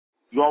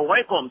You are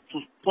welcome to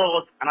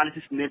Sport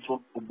Analysis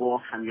Network Football.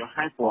 I'm your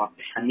hand for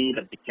Hamid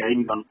Abdikarim.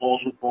 You can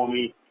also call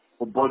me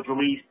Football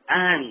Journalist.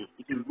 And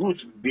it is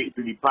good to be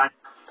back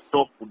to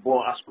talk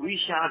football as we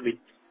shall be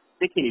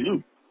taking a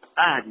look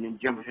at the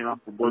Nigerian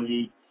Professional Football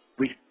League,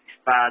 which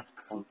starts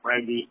on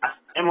Friday as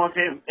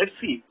MFM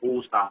FC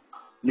hosts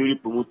newly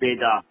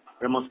promoted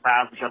Remo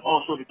Stars. We shall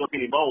also be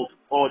talking about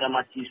other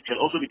matches. We shall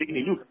also be taking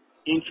a look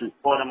into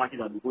other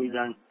matches that will be going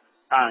down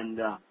and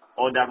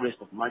other rest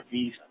of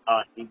matches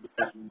that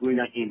will be going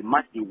on in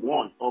match day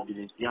 1 of the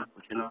Nigerian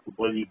Professional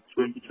Football League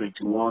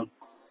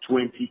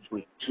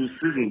 2021-2022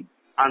 season.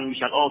 And we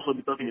shall also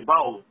be talking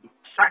about the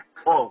sack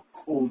of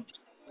coach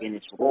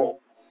Gernot Rohr.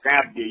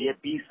 Grab the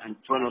earpiece and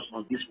join us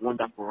on this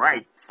wonderful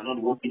ride. I'm not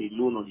working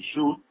alone on the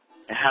show.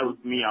 I have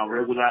with me our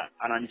regular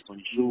analyst on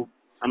the show,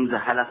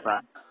 Hamza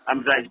Halasa.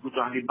 Hamza, it's good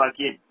to have you back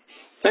here.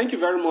 Thank you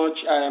very much.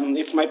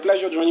 It's my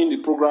pleasure joining the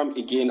program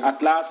again.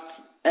 At last,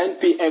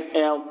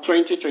 NPFL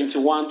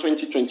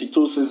 2021-2022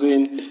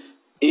 season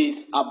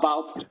is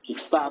about to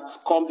start.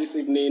 Come this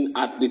evening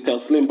at the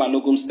Teslim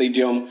Balogun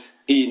Stadium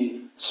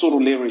in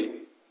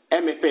Surulere.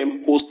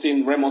 MFM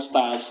hosting Remo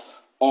Stars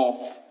of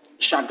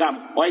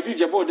Shagam. Or is it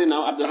Djibouti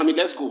now? Abdulhamid,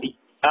 let's go.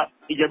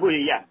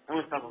 Djibouti, yeah.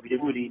 Remo Stars of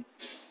Djibouti.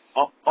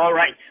 All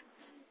right.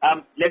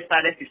 Let's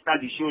start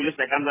the show. Just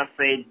like Hamza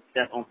said,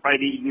 that on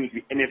Friday evening,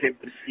 the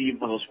MFM received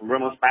was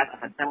Remo Stars.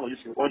 At the time of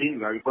this recording,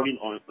 we are recording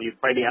on a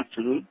Friday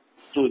afternoon.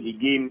 So the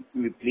game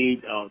will be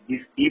played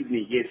this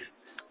evening, yes.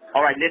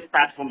 All right, let's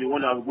start from the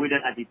one that will go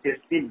down at the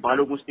Teslim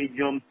Balogun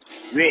Stadium,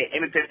 where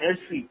MFM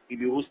FC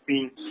will be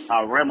hosting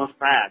Remo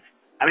Stars.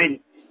 I mean,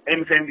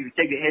 MFM, if you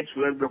check the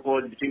head-to-head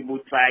record between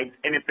both sides,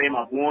 MFM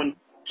have won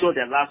 2 of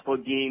their last 4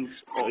 games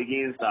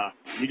against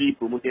newly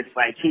promoted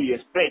sides. So you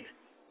expect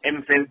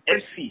MFM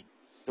FC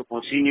to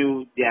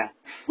continue their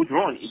good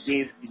run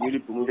against the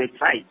newly promoted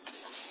side.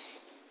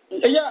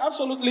 Yeah,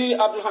 absolutely,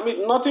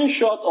 Abdulhamid. Nothing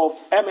short of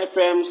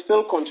MFM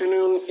still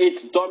continuing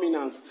its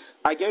dominance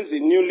against the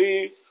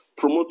newly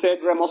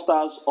promoted Remo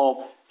Stars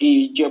of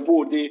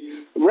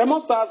Djibouti.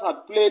 Remo Stars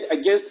had played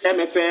against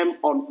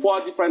MFM on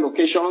 4 different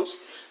occasions.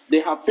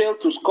 They have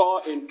failed to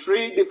score in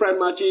 3 different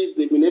matches.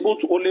 They've been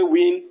able to only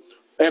win.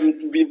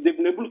 They've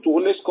been able to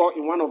only score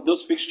in one of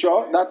those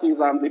fixtures. That is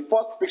the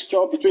first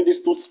fixture between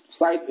these 2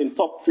 sides in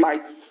top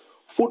flight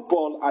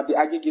football at the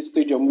Agege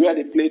Stadium, where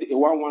they played a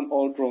 1-1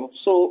 all draw.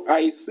 So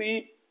I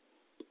see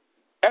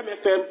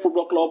MFM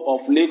Football Club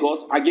of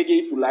Lagos, Agege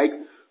if you like,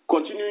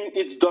 continuing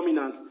its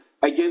dominance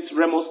against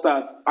Remo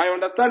Stars. I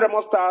understand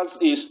Remo Stars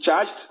is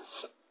charged.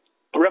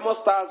 Remo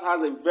Stars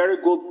has a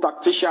very good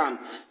tactician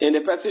in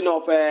the person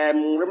of,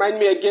 remind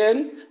me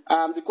again,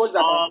 the coach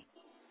that...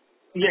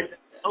 Yes.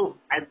 Oh,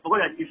 I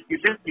forgot that you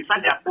said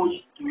their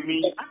coach to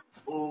me.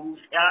 Oh,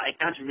 yeah, I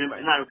can't remember.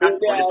 No, I can't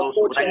forget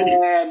also. Coach,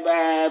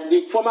 the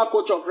former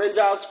coach of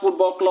Rangers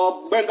Football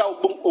Club, Benga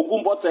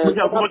Ogumbote,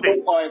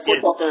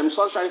 coach of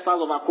Sunshine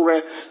Stars of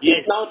Akure,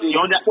 yes. is now the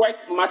sweat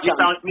matcher.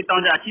 Mr.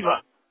 Achiever.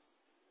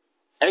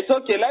 It's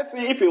okay. Let's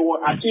see if he will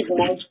achieve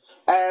much.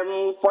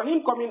 For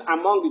him coming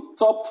among the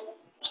top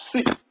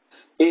 6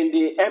 in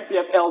the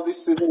MPFL this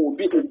season will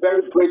be a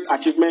very great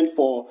achievement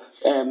for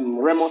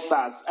Remo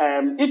Stars.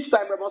 Each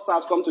time Remo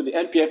Stars come to the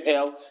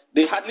MPFL,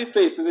 they hardly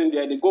stay a season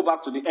there. They go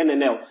back to the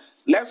NNL.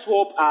 Let's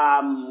hope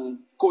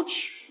Coach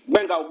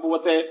Benga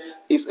Ogumbote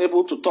is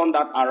able to turn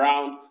that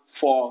around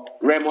for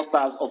Remo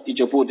Stars of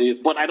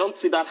Djibouti. But I don't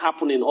see that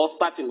happening or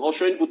starting or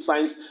showing good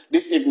signs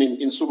this evening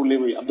in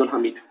Surulere,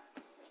 Abdulhamid.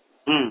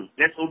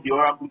 Let's hope the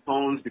oracle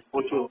tones the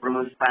photo of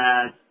Remo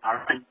Stars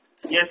are right.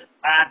 Yes,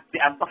 the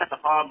Abubakar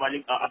Tafawa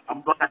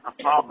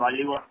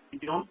Balewa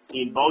Stadium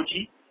in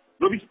Bauchi.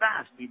 Lobby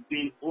Stars will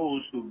play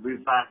also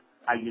Rivers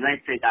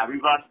United.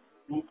 Rivers,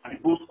 who are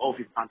both of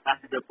a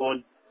fantastic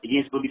record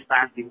against Lobby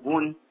Stars, they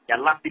won their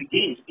last 3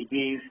 games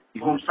against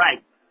the home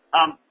side.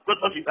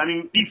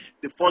 This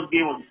the first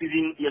game of the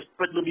season. You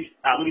expect Lobby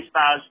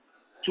Stars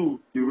to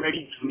be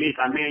ready to make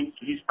amends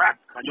to this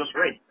fact I just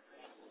read.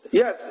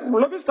 Yes,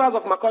 Lobby Stars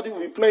of Makurdi will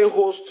be playing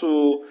host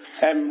to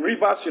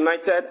Rivers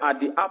United at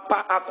the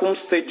Upper Akum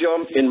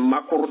Stadium in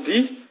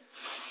Makurdi.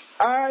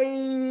 I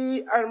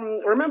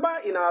remember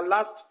in our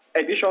last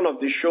edition of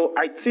the show,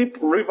 I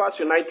tipped Rivers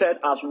United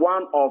as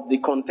one of the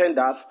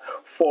contenders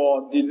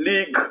for the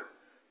league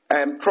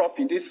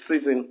trophy this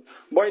season.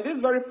 But in this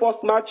very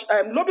first match,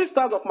 Lobby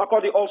Stars of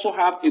Makurdi also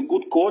have a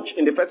good coach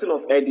in the person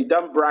of Eddie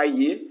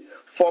Dambraye,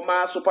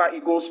 former Super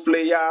Eagles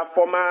player,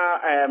 former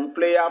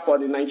player for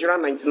the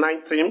Nigerian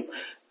 99 team.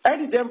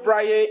 Eddie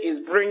Dambraye is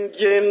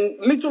bringing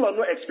little or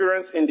no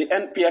experience in the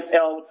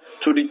NPFL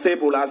to the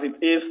table as it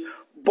is.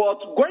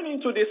 But going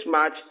into this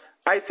match,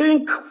 I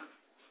think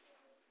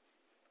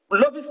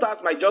Lobby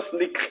Stars might just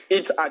nick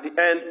it at the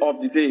end of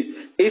the day.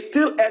 It's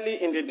still early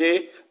in the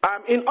day.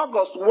 In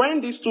August,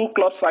 when these 2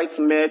 club sides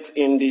met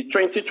in the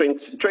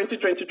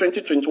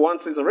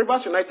 2020-2021 season,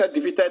 Rivers United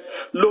defeated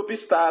Lobby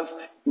Stars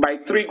by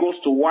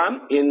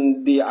 3-1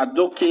 in the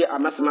Adoke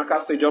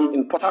Amasimaka Stadium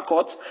in Port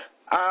Harcourt.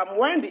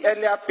 When the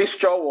earlier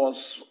fixture was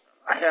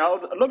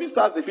held, Lobby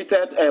Stars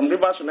defeated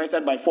Rivers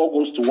United by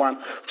 4-1.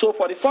 So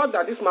for the fact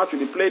that this match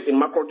will be played in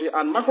Makurdi,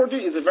 and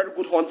Makurdi is a very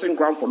good hunting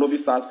ground for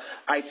Lobby Stars,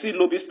 I see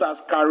Lobby Stars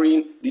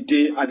carrying the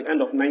day at the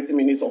end of 90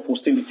 minutes of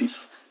hostilities.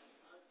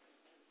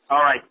 All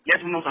right,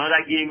 let's move to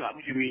another game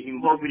which will be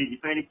involving the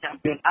defending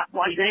champion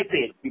Aqua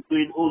United. We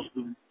played host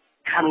to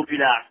Kano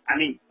Pillars. I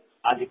mean,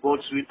 at the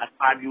Gold Suite at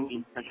Fabio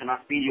International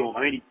Stadium.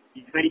 I mean,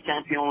 the defending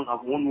champions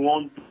have won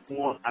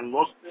and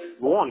lost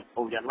one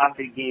of their last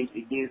 8 games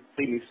against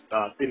same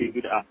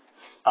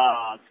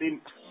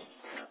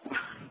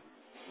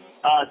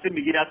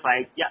Megiddo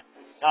side. Yeah.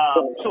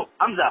 So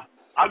Hamza,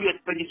 how do you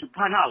expect this to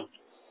pan out?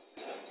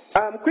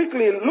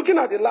 Quickly, looking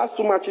at the last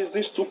 2 matches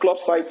these 2 club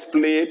sides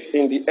played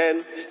in the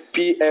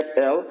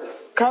NPFL,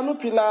 Kano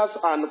Pillars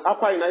and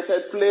Aqua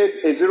United played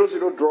a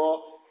 0-0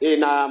 draw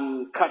in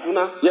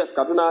Kaduna. Yes,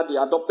 Kaduna,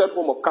 the adopted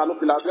home of Kano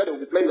Pillars, where they will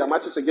be playing their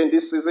matches again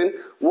this season.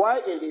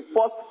 While in the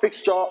first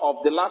fixture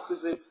of the last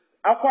season,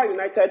 Aqua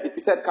United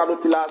defeated Kano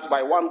Pillars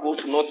by 1-0.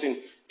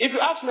 If you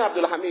ask me,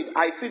 Abdul Hamid,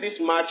 I see this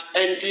match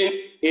ending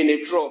in a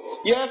draw.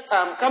 Yes,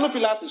 Kano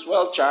Pillars is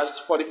well charged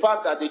for the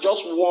fact that they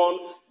just won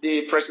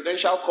the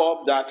Presidential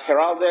Cup that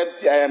heralded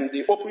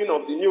the opening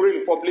of the newly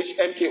republished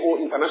MKO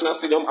International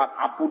Stadium at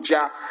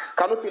Abuja.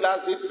 Kano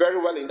Pillars did very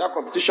well in that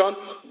competition.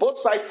 Both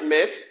sides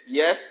met,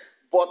 yes,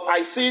 but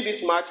I see this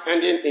match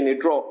ending in a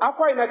draw.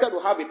 Aqua United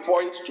will have a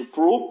point to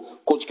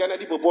prove. Coach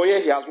Kennedy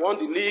Boboye, he has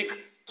won the league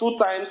 2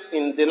 times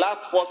in the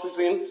last 4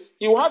 seasons.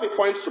 He will have a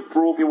point to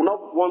prove. He will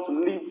not want to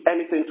leave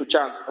anything to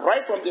chance.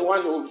 Right from the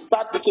one, he will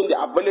start picking the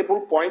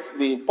available points,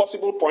 the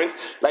possible points,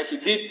 like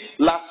he did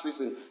last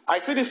season.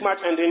 I see this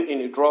match ending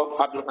in a draw,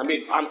 Abdul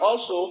Hamid. And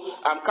also,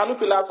 Kano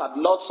Pillars had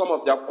lost some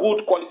of their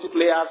good quality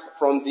players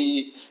from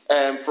the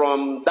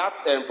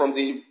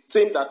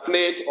team that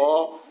played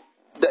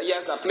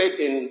that played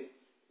in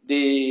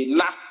the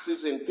last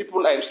season. People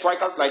like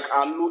strikers like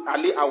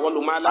Ali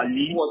Awolumala,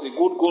 who was a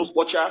good goal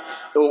watcher,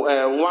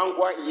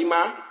 Wangwa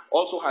Yima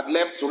also had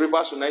left to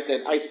Rivers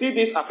United. I see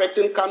this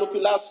affecting Kano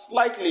Pillars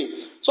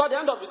slightly. So at the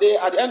end of the day,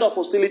 at the end of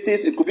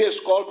hostilities, it could be a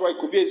score draw,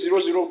 it could be a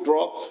 0-0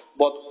 draw,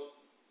 but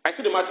I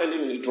see the match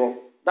ending in a draw.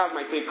 That's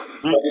my take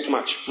for this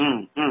match.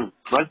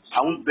 But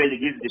I won't bet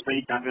against the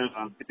defending champions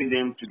and tipping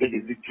them to get a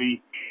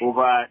victory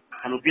over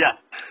Kano Pillars.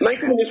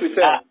 90 minutes we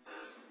tell.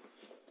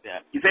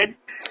 Yeah. You said?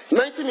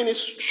 90 minutes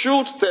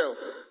should tell.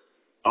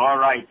 All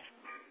right.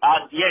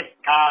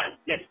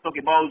 Let's talk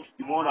about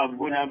the one that's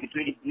going on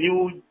between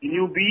the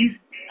newbies,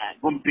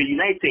 Gombe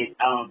United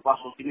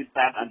versus City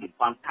Stars and the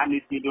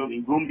Pantami Stadium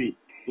in Gombe.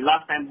 The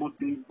last time both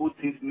teams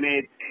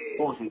met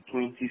was in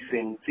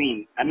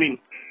 2017. I mean,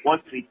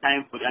 what a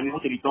return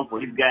for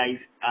these guys.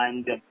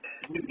 And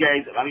these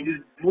guys,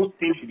 both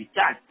teams should be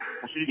charged,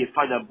 considering the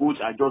fact that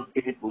both are just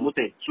getting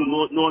promoted. So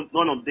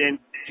none of them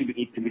should be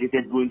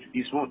intimidated going to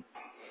this one.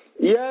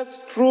 Yes,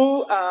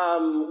 true.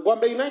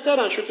 Gombe United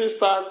and Shooting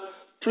Stars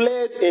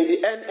played in the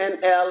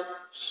NNL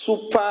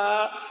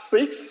Super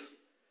 6.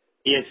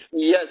 Yes.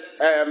 Yes,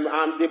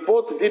 and they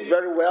both did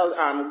very well.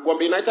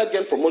 Gombe United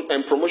gained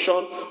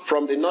promotion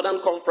from the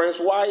Northern Conference,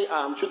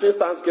 while Shooting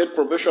Stars gained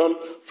promotion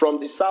from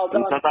the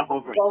Southern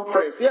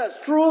Conference. Yes,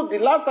 true. The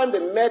last time they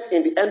met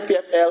in the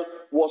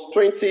NPFL was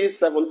 2017.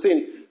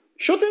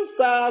 Shooting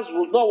Stars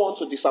would not want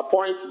to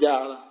disappoint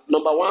their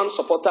number 1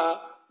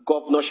 supporter,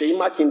 Governor Sheyi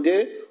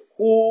Makinde,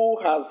 who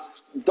has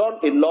done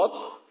a lot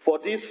for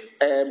this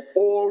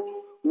old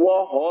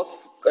war horse.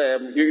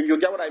 You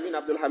get what I mean,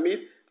 Abdul Hamid?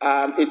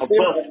 It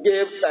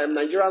gave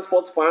Nigerian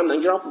sports fan,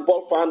 Nigerian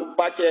football fan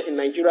back here in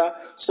Nigeria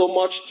so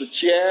much to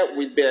cheer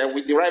with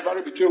the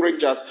rivalry between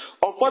Rangers.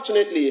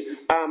 Unfortunately,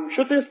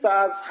 Shooting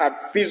Stars had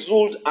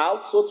fizzled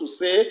out, so to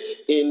say,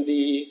 in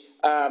the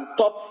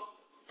top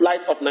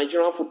flight of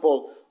Nigerian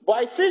football. But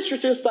I see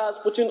Shooting Stars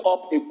putting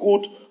up a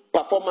good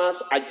performance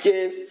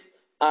against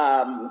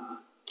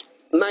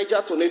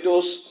Niger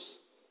Tornadoes.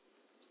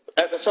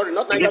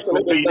 Not Niger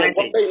Tornadoes,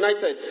 Gombe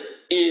United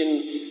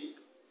in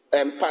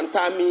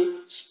Pantami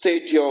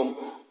Stadium.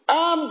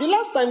 The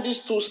last time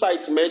these 2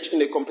 sides met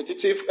in a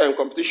competitive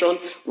competition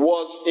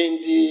was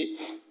in the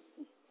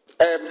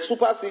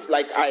Super 6,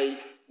 like I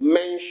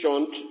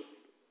mentioned.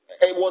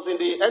 It was in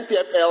the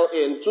NPFL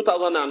in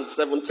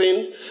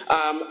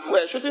 2017,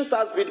 where Shooting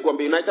Stars beat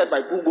Gombe United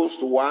by 2-1.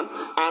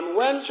 And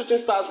when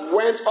Shooting Stars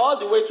went all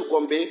the way to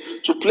Gombe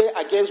to play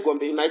against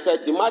Gombe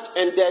United, the match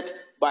ended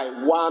by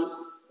 1-1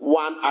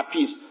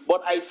 apiece.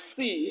 But I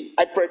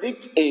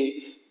predict a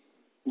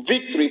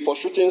victory for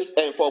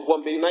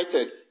Gombe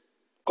United,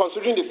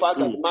 considering the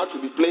fact that the match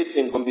will be played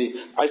in Gombe.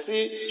 I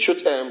see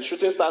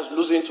Shooting Stars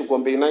losing to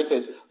Gombe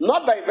United,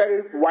 not by a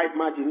very wide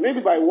margin,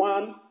 maybe by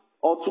 1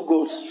 or 2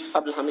 goals,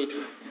 Abdul Hamid.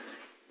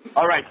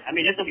 All right.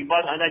 Let's talk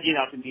about another game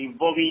that will be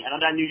involving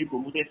another newly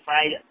promoted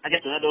side,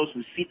 against Tornadoes,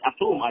 who sit at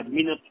home at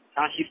Minot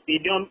Township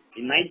Stadium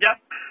in Niger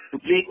to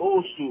play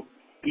also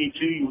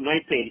P2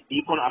 United.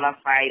 Even on the other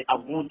side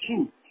have won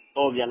 2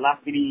 of their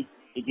last 3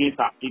 against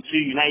P2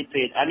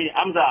 United.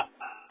 Hamza,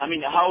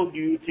 how do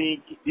you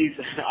think this?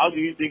 How do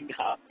you think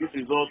this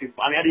result?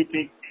 How do you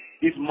think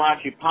this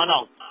match will pan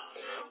out?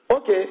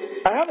 Okay,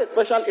 I have a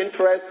special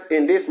interest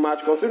in this match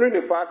considering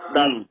the fact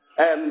that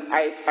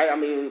I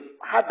am a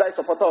hard-die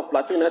supporter of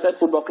Plateau United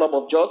Football Club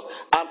of Jos,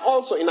 and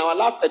also in our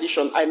last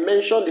edition I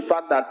mentioned the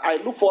fact that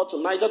I look forward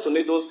to Niger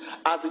Tornadoes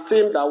as the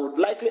team that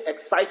would likely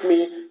excite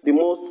me the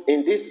most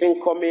in this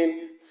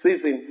incoming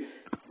season.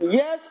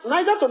 Yes,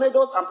 Niger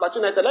Tornadoes and Plateau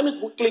United, let me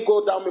quickly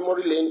go down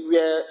memory lane. We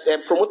were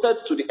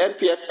promoted to the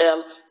NPFL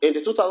in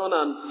the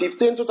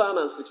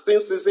 2015-2016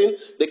 season.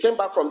 They came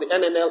back from the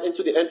NNL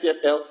into the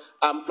NPFL.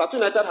 Plateau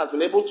United has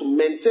been able to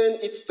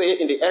maintain its stay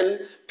in the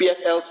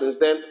NPFL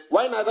since then,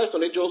 while Niger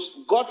Tornadoes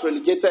got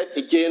relegated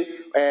again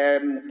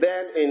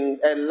then in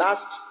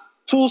last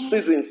 2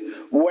 seasons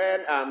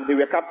when they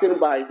were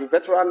captained by the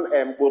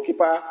veteran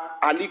goalkeeper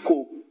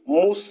Aliko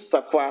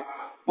Mustafa.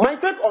 My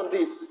take on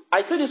this,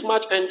 I see this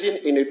match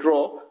ending in a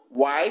draw.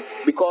 Why?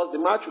 Because the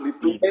match will be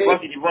played. Because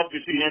it involves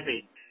Plateau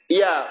United.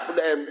 Yeah,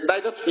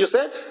 you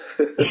said?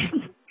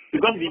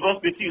 Because it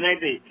involves Plateau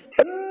United.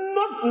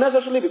 Not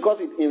necessarily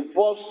because it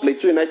involves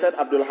Plateau United,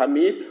 Abdul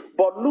Hamid,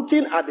 but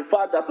looking at the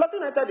fact that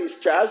Plateau United is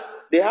charged,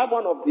 they have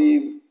one of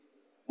the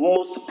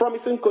most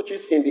promising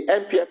coaches in the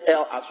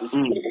NPFL as we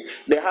speak.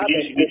 They have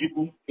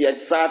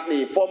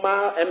exactly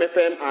former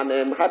MFM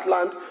and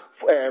Heartland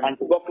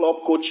football club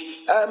coach.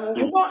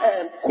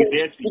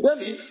 Coach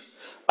Fidelis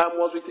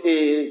was with a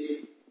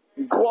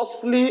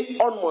grossly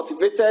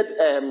unmotivated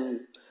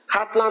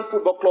Heartland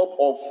Football Club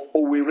of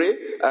Owerri.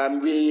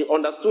 We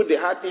understood they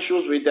had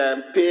issues with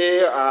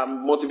pay,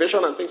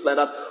 motivation, and things like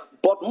that.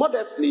 But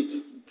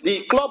modestly,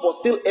 the club was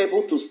still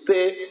able to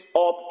stay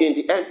up in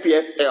the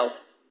NPFL.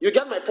 You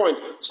get my point.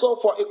 So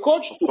for a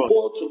coach to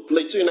go to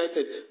Plateau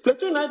United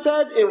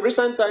in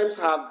recent times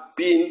have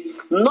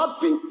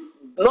not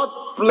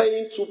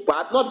playing too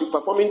bad, not be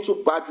performing too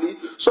badly.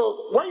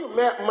 So when you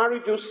marry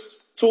those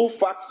two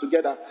facts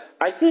together,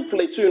 I see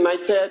Plateau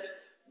United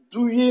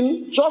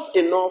doing just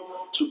enough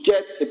to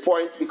get a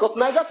point, because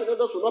Niger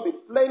Tornadoes will not be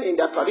playing in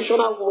their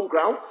traditional home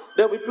ground.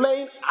 They'll be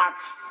playing at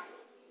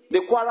the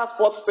Kwara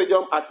Sports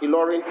Stadium at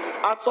Ilorin.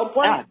 At some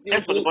point,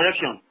 thanks for the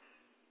correction.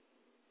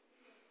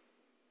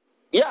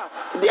 Yeah,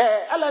 the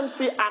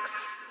LMC asked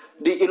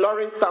the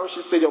Ilorin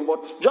Township Stadium,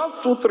 but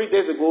just 2-3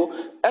 days ago,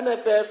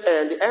 NFF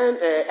and the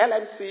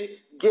LMC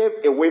gave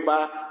a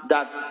waiver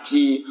that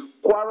the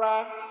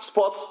Kwara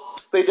Sports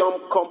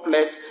Stadium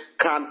complex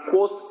can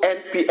host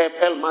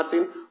NPFL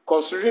matching,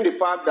 considering the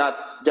fact that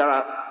there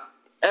are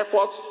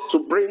efforts to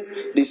bring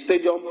the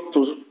stadium to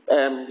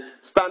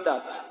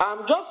standard.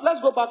 Let's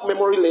go back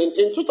memory lane.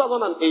 In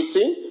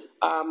 2018,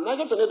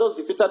 Niger Tornadoes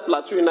defeated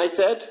Plateau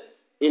United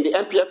in the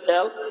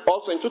NPFL.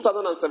 Also in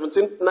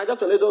 2017, Niger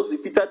Tornadoes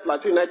defeated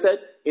Plateau United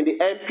in the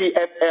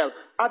NPFL.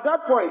 At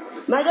that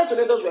point, Niger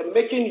Tornadoes were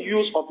making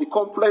use of the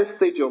complex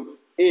stadium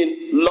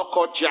in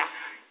Lokoja.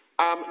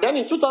 Then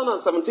in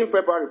 2017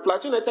 February,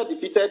 Plateau United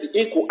defeated the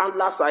Inku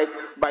Andla side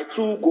by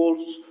 2-0.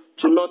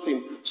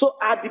 So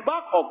at the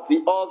back of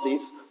all this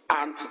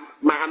and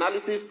my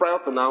analysis prior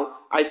to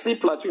now, I see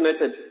Plateau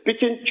United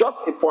picking just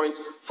a point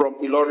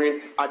from Ilorin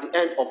at the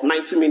end of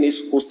 90 minutes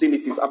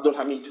hostilities. Abdul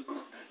Hamid.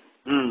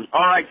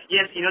 All right.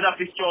 Yes, in other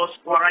fixtures,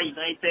 Kwara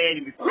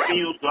United will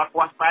fail to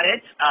Aqua Starlet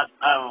at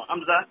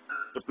Hamza.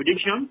 The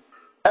prediction?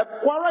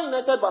 Kwara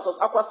United versus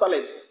Aqua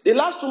Starlet. The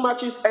last two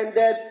matches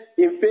ended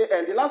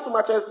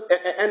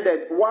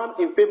one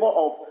in favor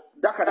of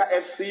Dakada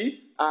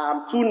FC,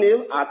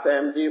 2-0 at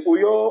the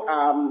Uyo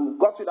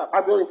Godswill at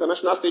Abio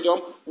International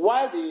Stadium,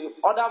 while the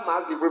other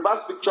match, the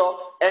reverse picture,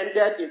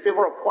 ended in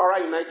favor of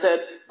Kwara United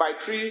by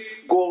 3-0.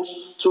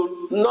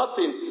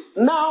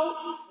 Now,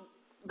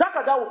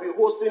 Dakada will be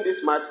hosting this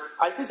match.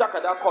 I see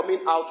Dakada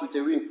coming out with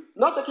a win.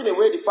 Not taking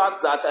away the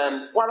fact that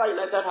Kwara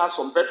United has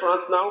some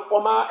veterans now.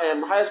 Former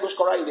highest goal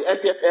scorer in the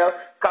NPFL,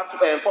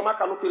 former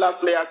Kano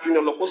Pillars player Junior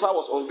Lokosa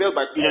was unveiled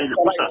by Kwara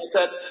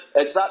United.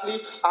 Exactly.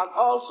 And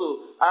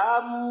also,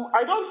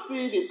 I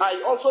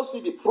also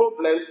see the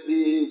problems,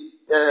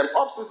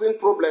 off-season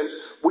problems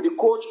with the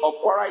coach of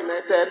Kwara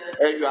United.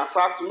 You are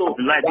sacked, no.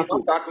 You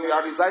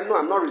are resigning, no,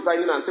 I'm not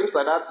resigning, and things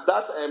like that.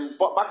 That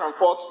back and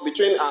forth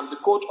between the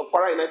coach of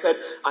Kwara United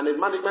and the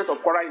management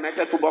of Kwara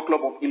United Football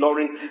Club of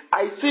Ilorin.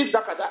 I see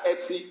Dakada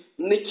FC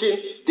niching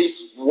this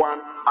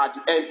one at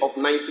the end of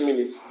 90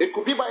 minutes. It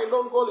could be by a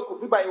lone goal, it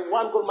could be by a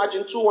 1-goal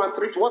margin, 2-1,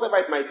 3-2, whatever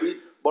it might be,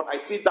 but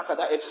I see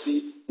Dakada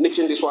FC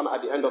niching this one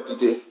at the end of the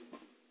day.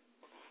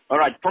 All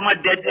right, former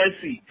dead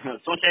LC,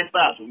 Sunshine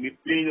Stars will be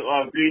playing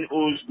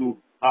host to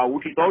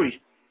Wiki Tourist.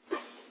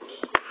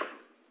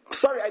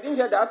 Sorry, I didn't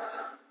hear that.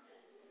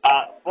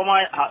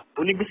 Former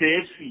Olympic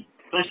FC,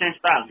 Sunshine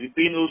Stars will be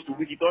playing host to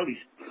Wiki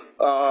Tourist.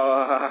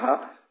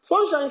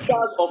 Sunshine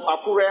Stars of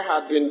Akure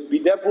had been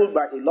bedeviled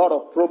by a lot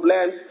of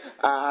problems.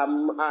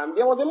 And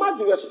there was a match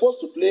they were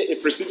supposed to play,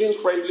 a preceding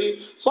friendly.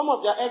 Some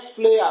of their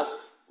ex-players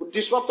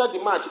disrupted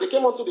the match. They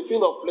came onto the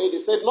field of play.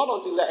 They said not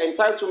until the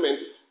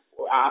entitlement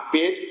are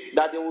paid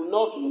that they will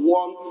not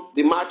want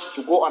the match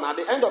to go on. At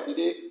the end of the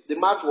day, the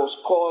match was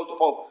called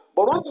off.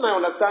 But one thing I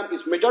understand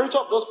is majority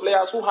of those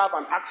players who have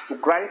an axe to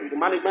grind in the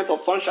management of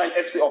Sunshine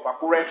FC of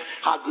Akure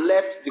has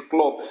left the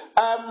club.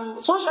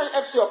 Sunshine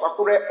FC of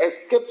Akure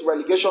escaped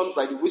relegation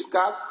by the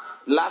Whiskers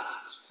last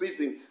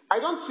season. I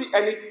don't see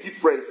any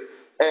difference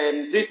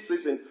this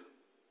season.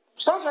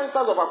 Sunshine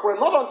Stars of Akure,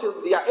 not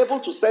until they are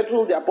able to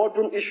settle their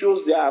boardroom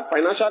issues, their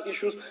financial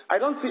issues, I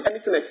don't see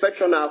anything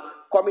exceptional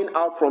coming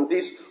out from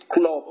this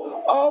club.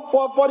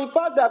 For the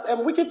fact that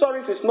Wiki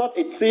Tourist is not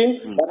a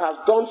team that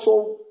has done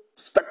so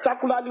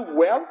spectacularly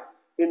well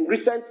in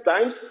recent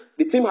times,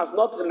 the team has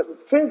not,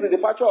 since the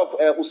departure of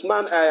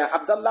Usman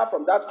Abdallah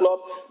from that club,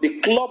 the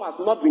club has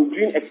not been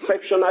doing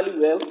exceptionally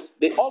well.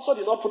 They also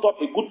did not put up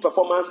a good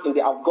performance in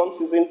the outgone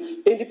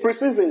season. In the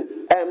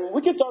preseason,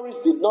 Wiki Tourist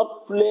did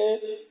not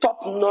play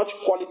top-notch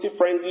quality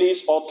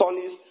friendlies or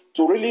tourneys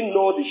to really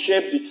know the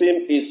shape the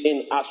team is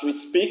in as we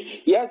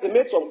speak. Yes, they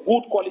made some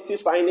good quality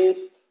signings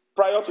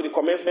prior to the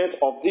commencement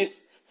of this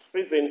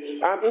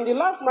season. In the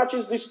last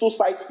matches these two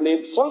sides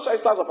played,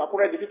 Sunshine Stars of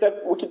Akure defeated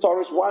Wiki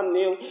Tourist 1-0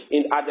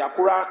 at the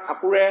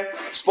Akure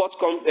Sports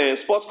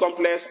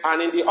Complex,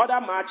 and in the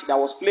other match that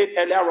was played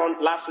earlier on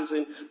last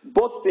season,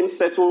 both teams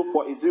settled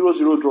for a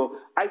 0-0 draw.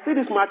 I see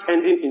this match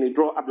ending in a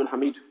draw, Abdul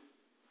Hamid.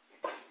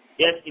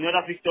 Yes, in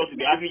other fixtures to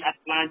be having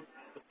Atlant,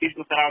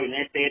 Kismotara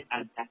United,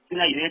 and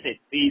Katsina United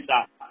face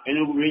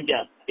Enugu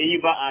Rangers.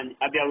 Eva and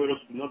Abia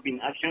Warriors will not be in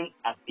action,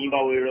 as Eva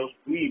Warriors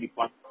will be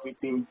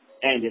participating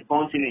and the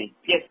continent.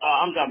 Yes,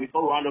 Hamza,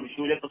 before we round up the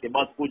show, let's talk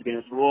about Coach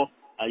Gernot Rohr.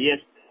 Yes,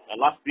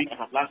 last week, he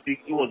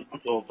was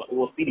still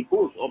the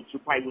coach of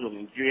Super Eagles of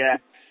Nigeria,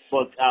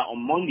 but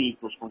on Monday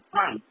it was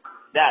confirmed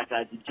that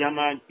the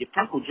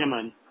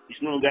Franco-German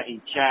is no longer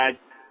in charge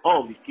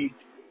of the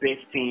fifth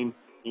best team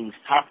in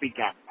South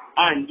Africa,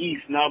 and he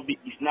has now been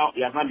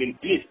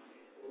replaced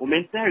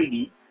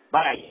momentarily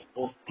by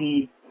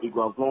Austin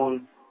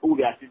Iguavon, who will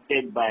be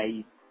assisted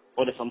by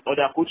some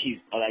other coaches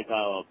like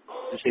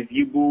Joseph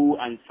Yibu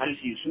and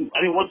Salisu Yusuf.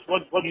 I mean, what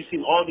do you see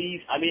in all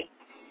these? I mean,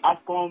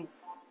 AFCON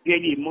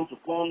clearly a month to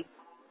come.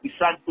 The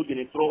sad Coach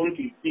Gernot Rohr will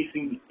be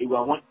facing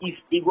Iguavon. If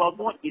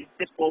Iguavon is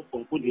step up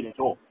from Coach Gernot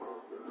Rohr.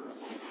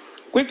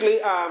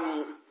 Quickly,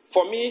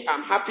 for me,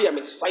 I'm happy, I'm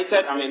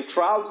excited, I'm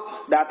enthralled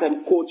that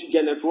Coach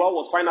Gernot Rohr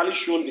was finally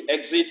shown the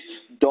exit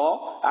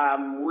door.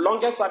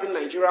 Longest serving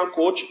Nigerian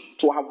coach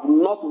to have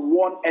not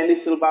won any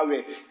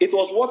silverware. It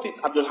was worth it,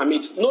 Abdul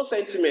Hamid. No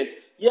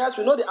sentiment. Yes,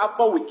 we know the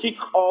AFCON will kick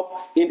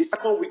off in the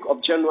second week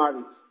of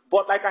January.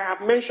 But like I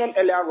have mentioned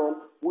earlier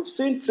on, we've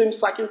seen teams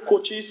sacking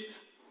coaches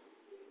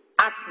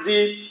at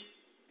the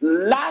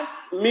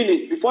last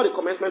minute before the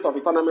commencement of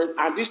the tournament,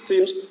 and these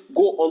teams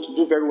go on to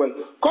do very well.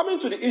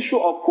 Coming to the issue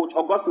of Coach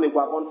Augustine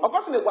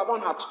Iguavon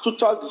had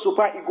tutored the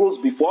Super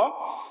Eagles before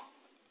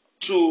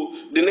to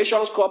the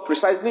Nations Cup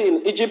precisely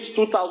in Egypt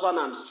 2006.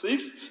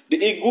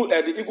 The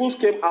Eagles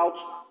came out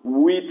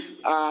with,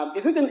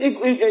 is it in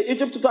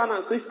Egypt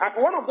 2006?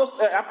 At one of those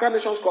African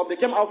Nations Cup, they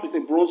came out with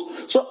a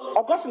bronze. So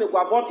Augustine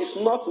Iguavon is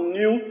not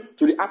new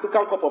to the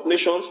African Cup of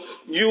Nations.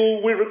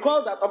 You will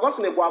recall that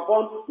Augustine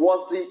Iguavon was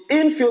the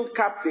infield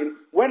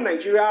captain when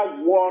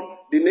Nigeria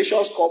won the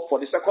Nations Cup for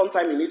the second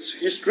time in its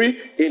history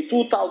in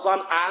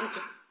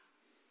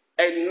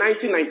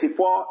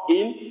 1994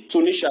 in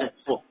Tunisia.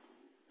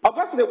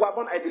 Augustine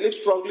Iguavon, I believe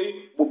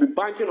strongly, will be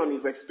banking on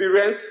his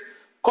experience,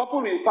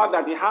 coupled with the fact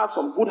that he has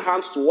some good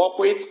hands to work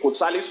with. Coach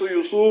Salisu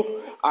Yusuf,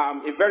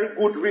 a very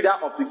good reader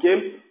of the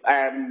game.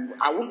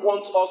 I wouldn't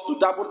want us to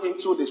dabble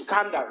into the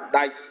scandal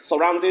that is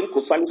surrounding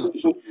Coach Salisu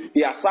Yusuf.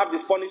 He has served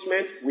his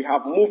punishment. We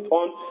have moved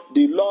on.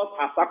 The laws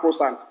are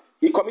sacrosanct.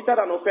 He committed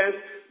an offense.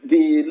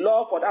 The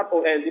law for that,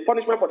 the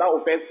punishment for that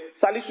offense,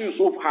 Salisu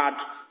Yusuf had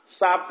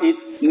served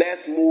it.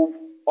 Let's move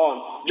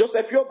on.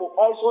 Joseph Yobo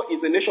also is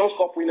a Nations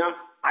Cup winner.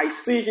 I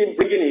see him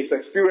bringing his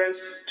experience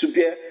to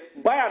bear.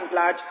 By and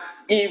large,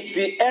 if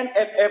the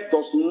NFF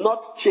does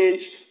not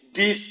change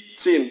this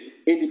team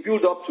in the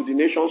build-up to the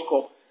Nations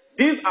Cup,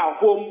 these are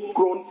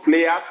homegrown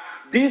players.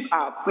 These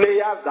are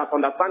players that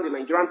understand the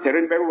Nigerian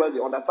terrain very well.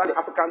 They understand the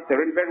African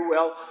terrain very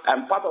well.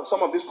 And part of some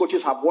of these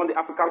coaches have won the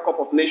African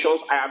Cup of Nations.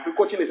 I agree,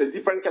 coaching is a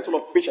different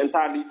kettle of fish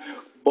entirely.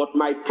 But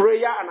my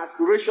prayer and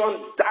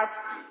aspiration that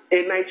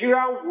a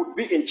Nigerian would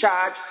be in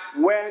charge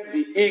when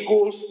the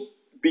Eagles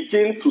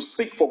begin to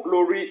seek for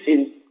glory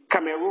in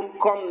Cameroon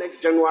come next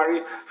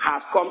January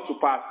has come to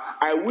pass.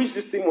 I wish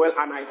this team well,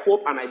 and I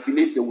hope and I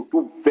believe they will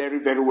do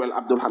very, very well,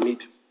 Abdul Hamid.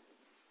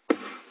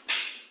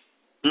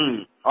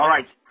 All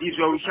right. This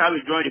is where we shall be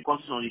drawing the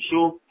consensus on the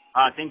show.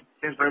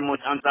 Thanks very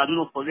much. And do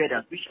not forget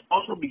that we shall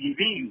also be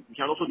giving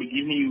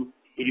you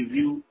a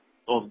review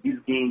of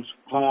these games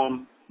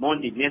from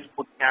Monday. Next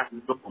podcast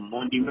will drop on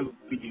Monday, where we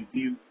will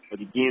review for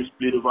the games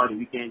played over the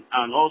weekend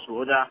and also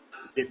other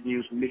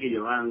news making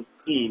the rounds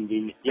in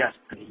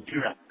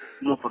Nigeria.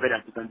 Do not forget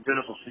that you can join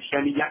us on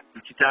social media,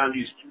 Twitter,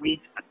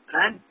 tweet,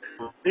 and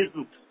on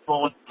Facebook,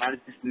 Sport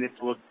Analysis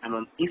Network, and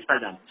on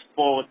Instagram,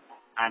 Sport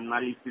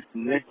Analysis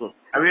Network.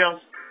 Ariel?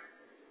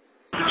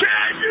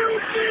 Can you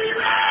see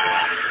that?